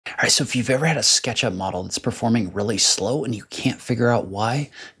All right, so if you've ever had a SketchUp model that's performing really slow and you can't figure out why,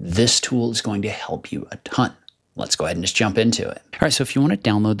 this tool is going to help you a ton. Let's go ahead and just jump into it. All right, so if you want to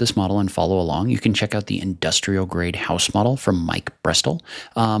download this model and follow along, you can check out the industrial grade house model from Mike Brestol,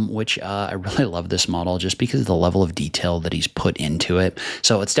 which I really love this model just because of the level of detail that he's put into it.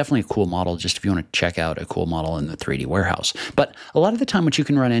 So it's definitely a cool model just if you want to check out a cool model in the 3D warehouse. But a lot of the time what you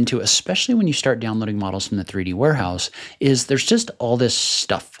can run into, especially when you start downloading models from the 3D warehouse, is there's just all this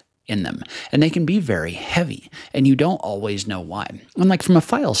stuff in them, and they can be very heavy, and you don't always know why. And like from a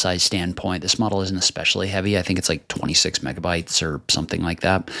file size standpoint, this model isn't especially heavy. I think it's like 26 megabytes or something like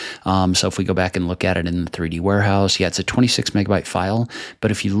that. So if we go back and look at it in the 3D warehouse, yeah, it's a 26 megabyte file,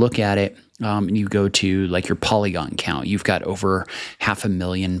 but if you look at it, and you go to like your polygon count, you've got over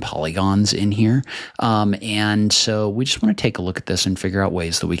 500,000 polygons in here. And so we just want to take a look at this and figure out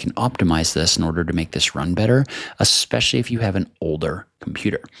ways that we can optimize this in order to make this run better, especially if you have an older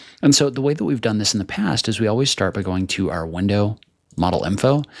computer. And so the way that we've done this in the past is we always start by going to our window, model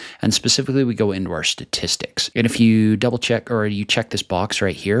info, and specifically we go into our statistics. And if you double check or you check this box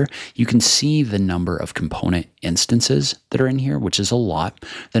right here, you can see the number of component instances that are in here, which is a lot,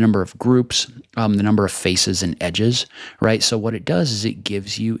 the number of groups, the number of faces and edges, right? So what it does is it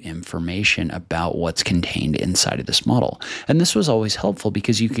gives you information about what's contained inside of this model. And this was always helpful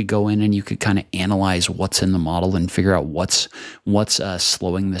because you could go in and you could kind of analyze what's in the model and figure out what's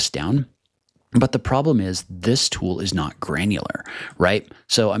slowing this down. But the problem is this tool is not granular, right?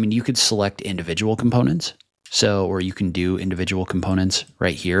 So, I mean, you could select individual components. So, or you can do individual components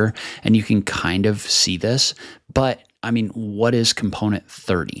right here, and you can kind of see this. But I mean, what is component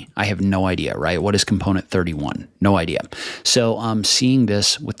 30? I have no idea, right? What is component 31? No idea. So seeing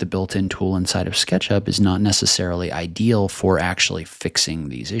this with the built-in tool inside of SketchUp is not necessarily ideal for actually fixing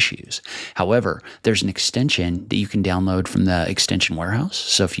these issues. However, there's an extension that you can download from the extension warehouse.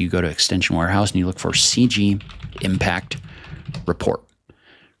 So if you go to extension warehouse and you look for CG Impact Report.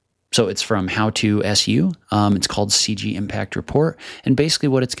 So it's from How to SU. It's called CG Impact Report. And basically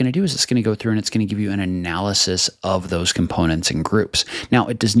what it's going to do is it's going to go through and it's going to give you an analysis of those components and groups. Now,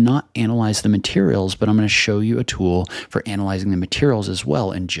 it does not analyze the materials, but I'm going to show you a tool for analyzing the materials as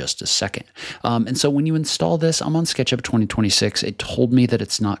well in just a second. And so when you install this, I'm on SketchUp 2026. It told me that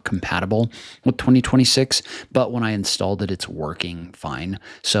it's not compatible with 2026, but when I installed it, it's working fine.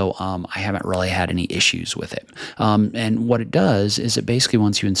 So I haven't really had any issues with it. And what it does is it basically,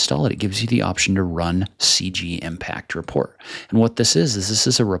 once you install it gives you the option to run CG Impact Report. And what this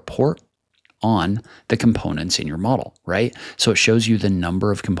is a report on the components in your model, right? So it shows you the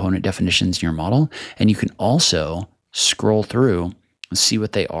number of component definitions in your model, and you can also scroll through and see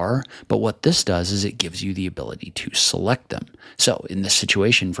what they are. But what this does is it gives you the ability to select them. So in this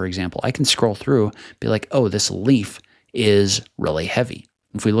situation, for example, I can scroll through, be like, oh, this leaf is really heavy.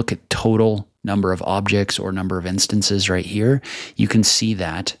 If we look at total number of objects or number of instances right here, you can see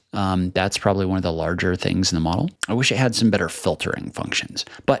that that's probably one of the larger things in the model. I wish it had some better filtering functions.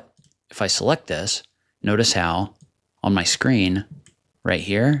 But if I select this, notice how on my screen right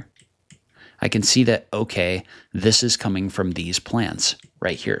here, I can see that, okay, this is coming from these plants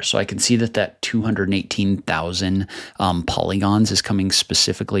right here. So I can see that that 218,000 polygons is coming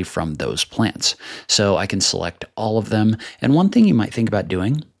specifically from those plants. So I can select all of them. And one thing you might think about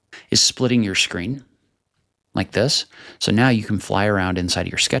doing is splitting your screen like this. So now you can fly around inside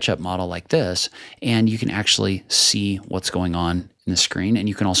of your SketchUp model like this, and you can actually see what's going on in the screen. And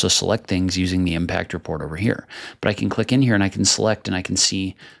you can also select things using the impact report over here. But I can click in here and I can select and I can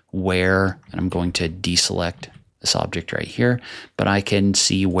see where, and I'm going to deselect this object right here, but I can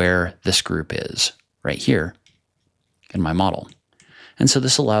see where this group is right here in my model. And so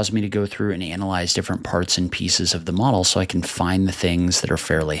this allows me to go through and analyze different parts and pieces of the model so I can find the things that are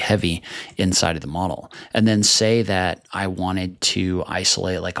fairly heavy inside of the model. And then say that I wanted to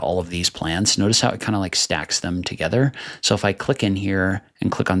isolate like all of these plants. Notice how it kind of like stacks them together. So if I click in here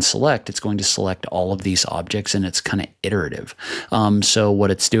and click on select, it's going to select all of these objects, and it's kind of iterative. So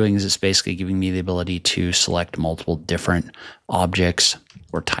what it's doing is it's basically giving me the ability to select multiple different objects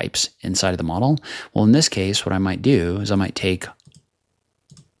or types inside of the model. Well, in this case, what I might do is I might take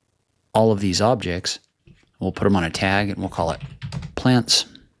all of these objects, we'll put them on a tag and we'll call it plants.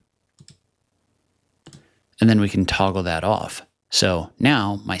 And then we can toggle that off. So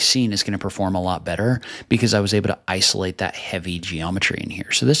now my scene is going to perform a lot better because I was able to isolate that heavy geometry in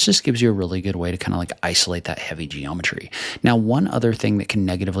here. So this just gives you a really good way to kind of like isolate that heavy geometry. Now, one other thing that can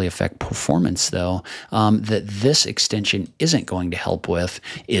negatively affect performance though, that this extension isn't going to help with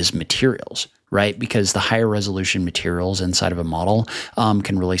is materials. right? Because the higher resolution materials inside of a model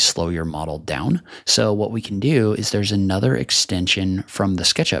can really slow your model down. So what we can do is there's another extension from the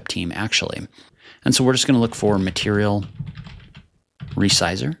SketchUp team actually. And so we're just going to look for material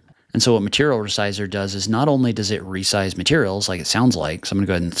resizer. And so what material resizer does is not only does it resize materials like it sounds like, so I'm going to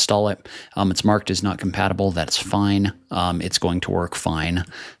go ahead and install it. It's marked as not compatible. That's fine. It's going to work fine.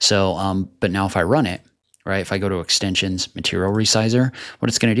 So, but now if I run it, right, if I go to extensions, material resizer, what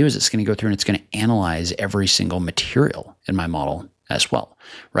it's going to do is it's going to go through and it's going to analyze every single material in my model as well,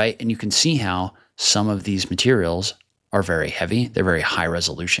 right? And you can see how some of these materials are very heavy. They're very high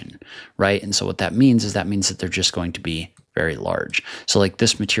resolution, right? And so what that means is that they're just going to be very large. So like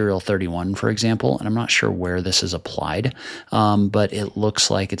this material 31, for example, and I'm not sure where this is applied, but it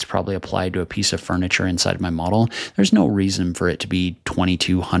looks like it's probably applied to a piece of furniture inside of my model. There's no reason for it to be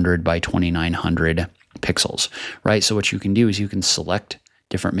 2200 by 2900 pixels, right? So what you can do is you can select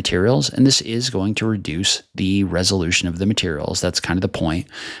different materials, and this is going to reduce the resolution of the materials. That's kind of the point,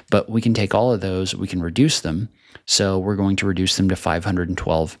 but we can take all of those, we can reduce them. So we're going to reduce them to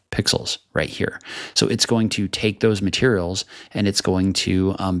 512 pixels right here. So it's going to take those materials and it's going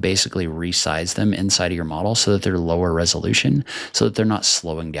to basically resize them inside of your model so that they're lower resolution, so that they're not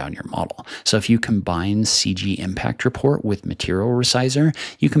slowing down your model. So if you combine CG Impact Report with Material Resizer,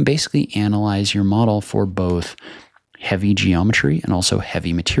 you can basically analyze your model for both heavy geometry and also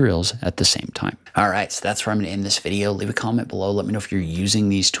heavy materials at the same time. All right, so that's where I'm going to end this video. Leave a comment below. Let me know if you're using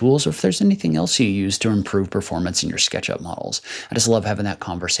these tools or if there's anything else you use to improve performance in your SketchUp models. I just love having that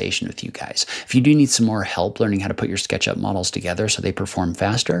conversation with you guys. If you do need some more help learning how to put your SketchUp models together so they perform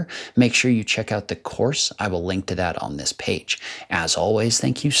faster, make sure you check out the course. I will link to that on this page. As always,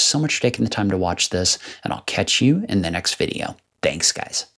 thank you so much for taking the time to watch this, and I'll catch you in the next video. Thanks, guys.